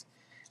width.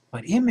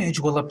 But image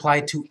will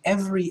apply to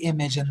every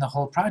image in the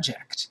whole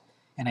project.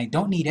 And I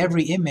don't need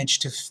every image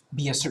to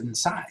be a certain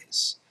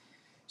size.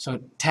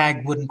 So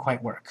tag wouldn't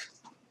quite work.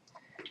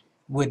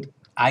 Would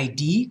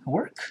ID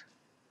work?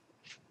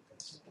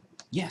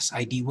 Yes,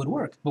 ID would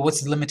work. But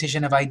what's the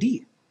limitation of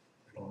ID?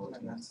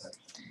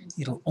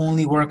 It'll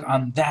only work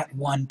on that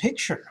one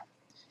picture.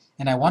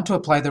 And I want to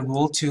apply the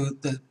rule to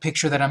the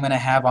picture that I'm going to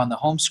have on the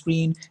home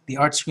screen, the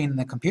art screen, and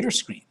the computer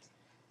screen.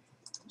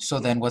 So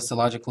then what's the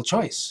logical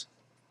choice?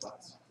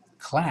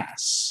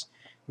 Class.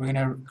 We're going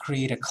to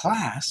create a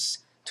class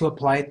to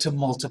apply it to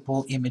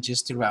multiple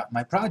images throughout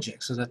my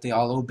project so that they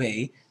all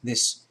obey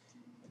these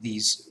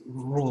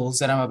rules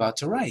that I'm about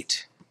to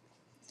write.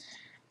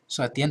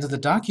 So at the end of the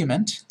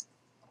document,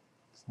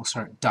 we'll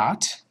start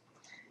dot,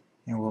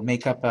 and we'll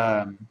make up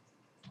a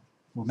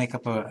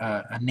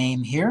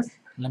name here.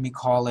 Let me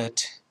call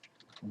it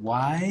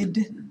wide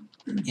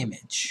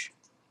image,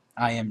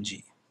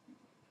 IMG.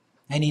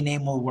 Any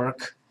name will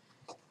work.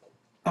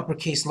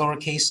 Uppercase,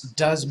 lowercase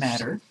does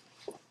matter.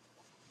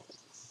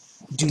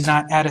 do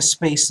not add a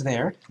space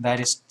there. That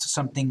is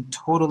something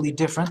totally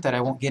different that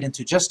I won't get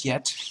into just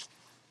yet.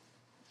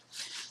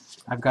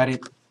 I've got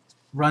it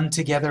run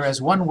together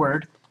as one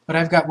word, but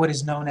I've got what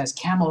is known as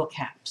camel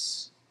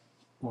caps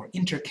or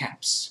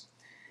intercaps.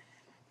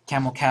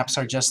 Camel caps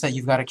are just that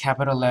you've got a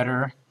capital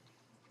letter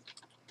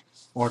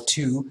or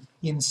two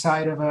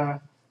inside of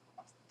a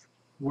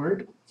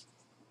word,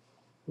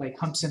 like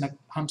humps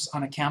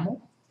on a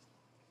camel.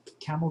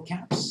 Camel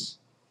caps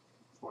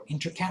or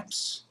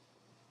intercaps.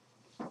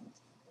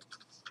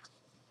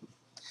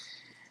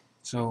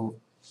 So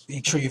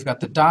make sure you've got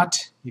the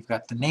dot, you've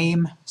got the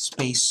name,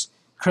 space,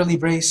 curly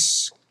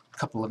brace,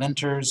 couple of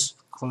enters,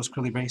 close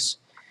curly brace.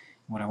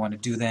 What I want to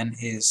do then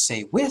is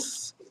say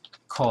with,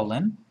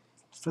 colon,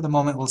 for the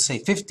moment we'll say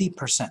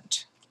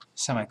 50%,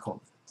 semicolon.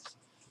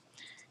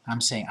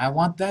 I'm saying I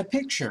want that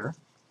picture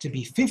to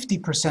be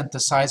 50% the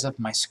size of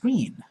my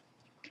screen.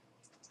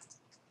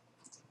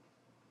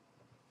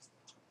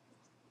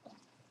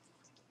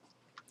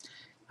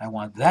 I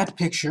want that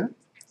picture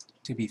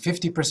to be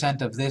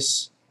 50% of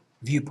this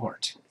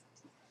viewport.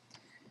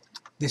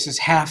 This is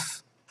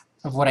half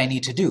of what I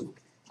need to do.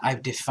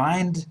 I've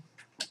defined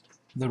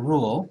the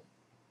rule.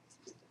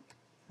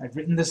 I've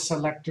written the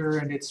selector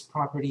and its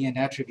property and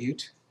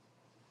attribute.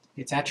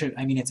 Its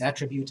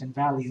attribute and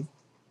value.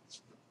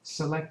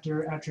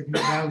 Selector, attribute,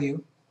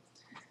 value.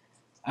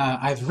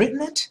 I've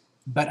written it,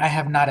 but I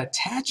have not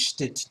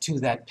attached it to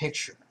that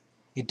picture.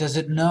 It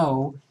doesn't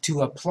know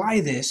to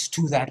apply this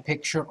to that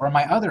picture or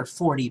my other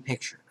 40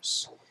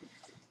 pictures.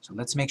 So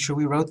let's make sure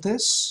we wrote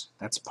this.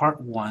 That's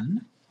part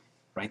 1.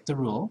 Write the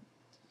rule.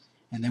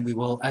 And then we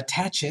will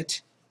attach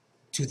it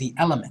to the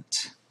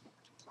element.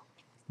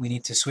 We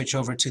need to switch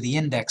over to the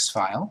index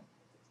file.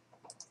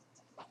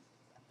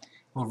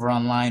 Over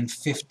on line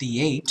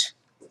 58,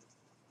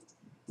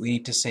 we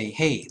need to say,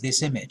 hey,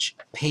 this image,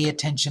 pay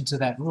attention to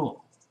that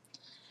rule.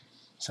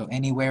 So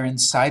anywhere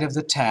inside of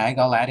the tag,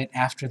 I'll add it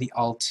after the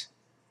alt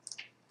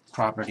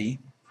property.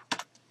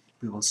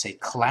 We will say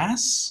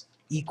class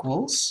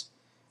equals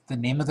the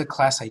name of the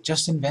class I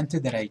just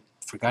invented that I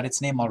forgot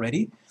its name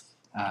already,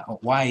 a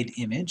wide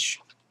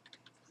image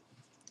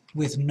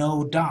with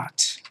no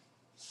dot.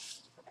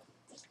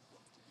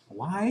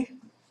 Why?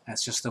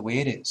 That's just the way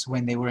it is.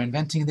 When they were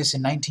inventing this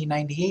in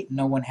 1998,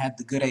 no one had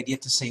the good idea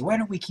to say, why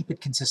don't we keep it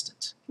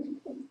consistent?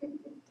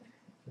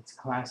 It's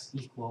class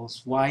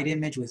equals wide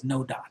image with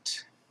no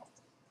dot.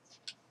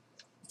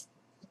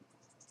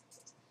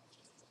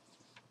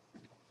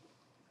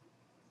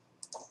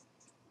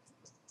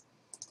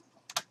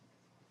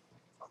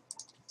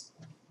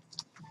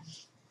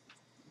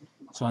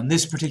 So on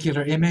this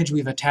particular image,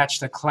 we've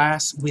attached a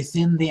class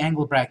within the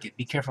angle bracket.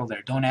 Be careful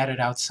there. Don't add it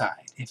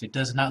outside. If it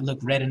does not look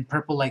red and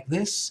purple like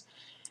this,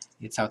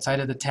 it's outside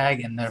of the tag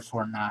and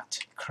therefore not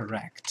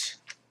correct.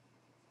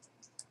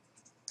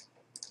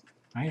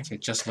 Right? If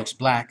it just looks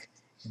black,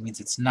 it means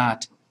it's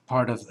not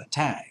part of the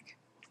tag.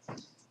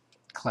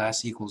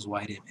 Class equals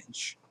wide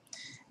image.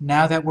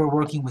 Now that we're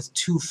working with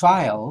two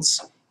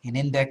files, an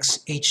index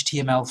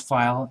HTML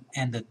file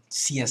and the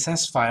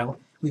CSS file,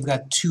 we've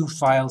got two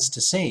files to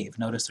save.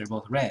 Notice they're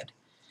both red.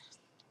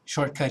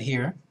 Shortcut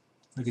here,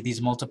 look at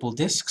these multiple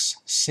disks,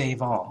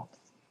 save all.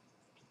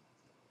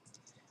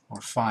 Or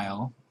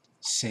file,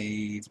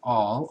 save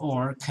all,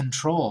 or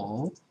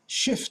Control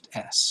Shift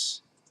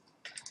S.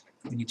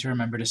 We need to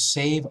remember to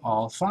save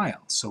all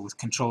files. So with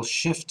Control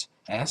Shift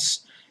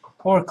S,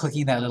 or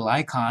clicking that little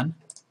icon,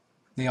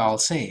 they all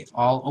save.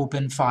 All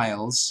open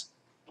files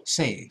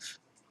save.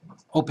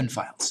 Open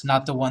files,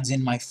 not the ones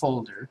in my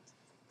folder,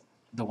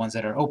 the ones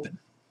that are open.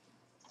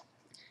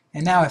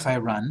 And now if I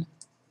run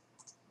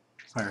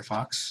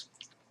Firefox,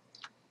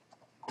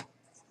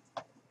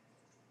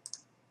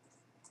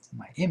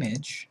 my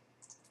image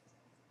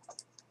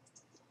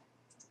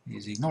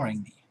is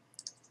ignoring me.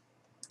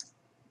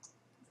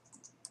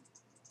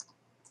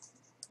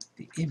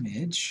 The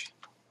image,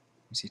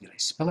 let me see, did I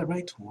spell it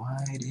right?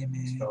 Wide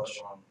image.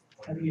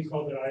 I think you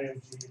called it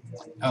IMG.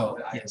 Oh,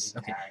 yes,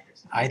 okay.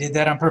 I did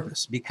that on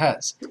purpose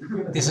because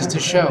this is to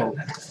show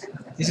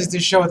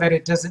that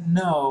it doesn't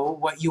know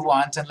what you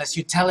want unless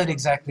you tell it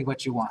exactly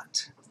what you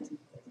want.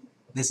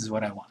 This is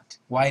what I want.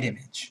 Wide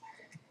image.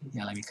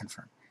 Yeah, let me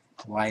confirm.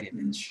 Wide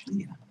image.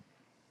 Yeah.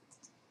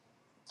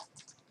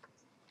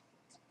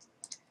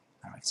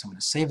 Alright, so I'm going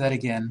to save that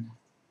again,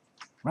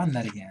 run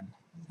that again.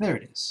 There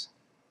it is.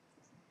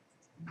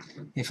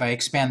 If I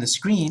expand the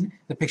screen,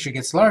 the picture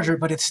gets larger,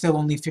 but it's still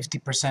only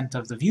 50%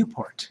 of the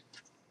viewport.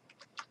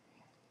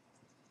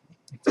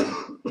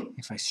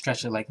 If I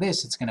stretch it like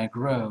this, it's going to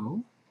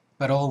grow,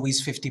 but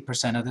always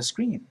 50% of the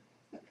screen,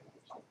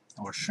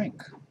 or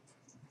shrink.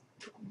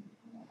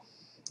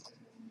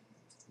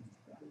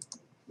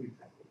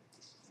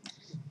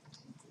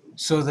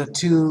 So the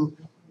two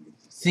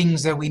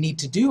things that we need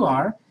to do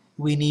are,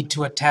 we need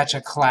to attach a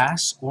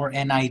class or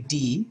an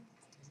ID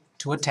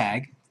to a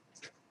tag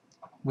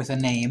with a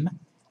name,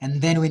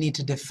 and then we need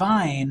to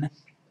define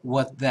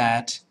what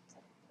that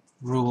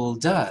rule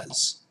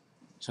does.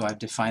 So I've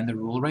defined the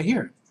rule right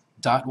here.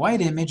 Dot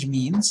wide image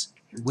means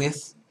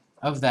with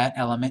of that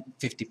element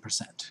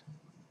 50%.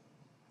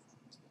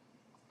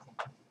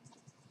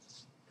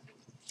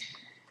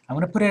 I'm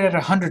going to put it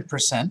at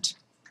 100%,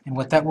 and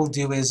what that will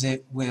do is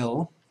it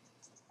will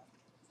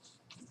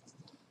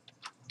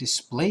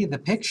display the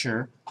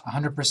picture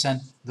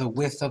 100% the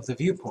width of the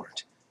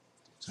viewport.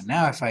 So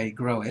now if I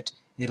grow it,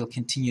 it'll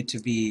continue to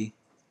be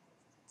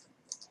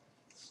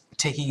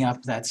taking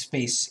up that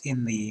space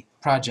in the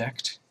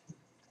project.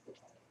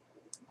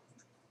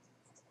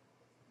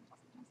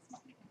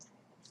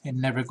 It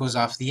never goes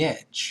off the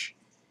edge.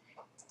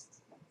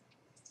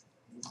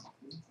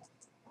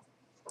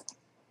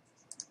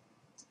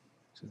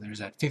 So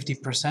there's at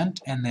 50%,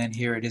 and then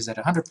here it is at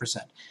 100%.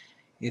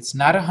 It's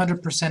not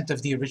 100%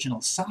 of the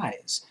original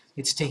size.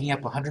 It's taking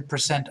up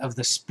 100% of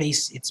the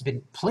space it's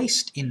been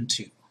placed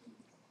into.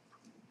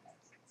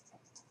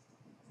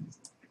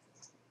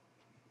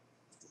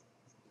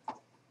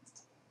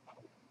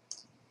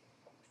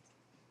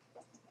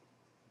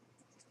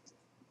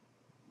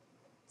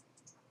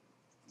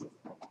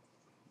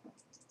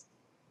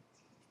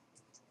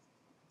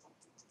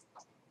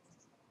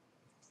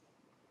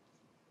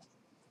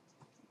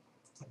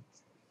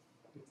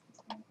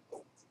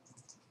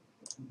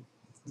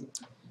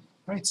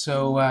 Right,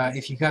 so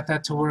if you got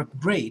that to work,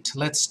 great.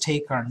 Let's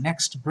take our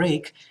next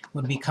break.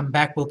 When we come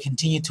back, we'll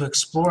continue to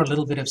explore a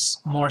little bit of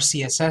more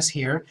CSS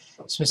here,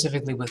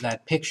 specifically with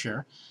that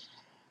picture.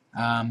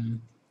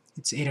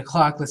 It's 8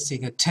 o'clock. Let's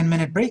take a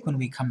 10-minute break. When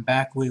we come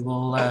back, we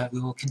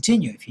will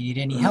continue. If you need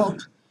any help,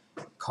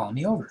 call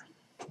me over.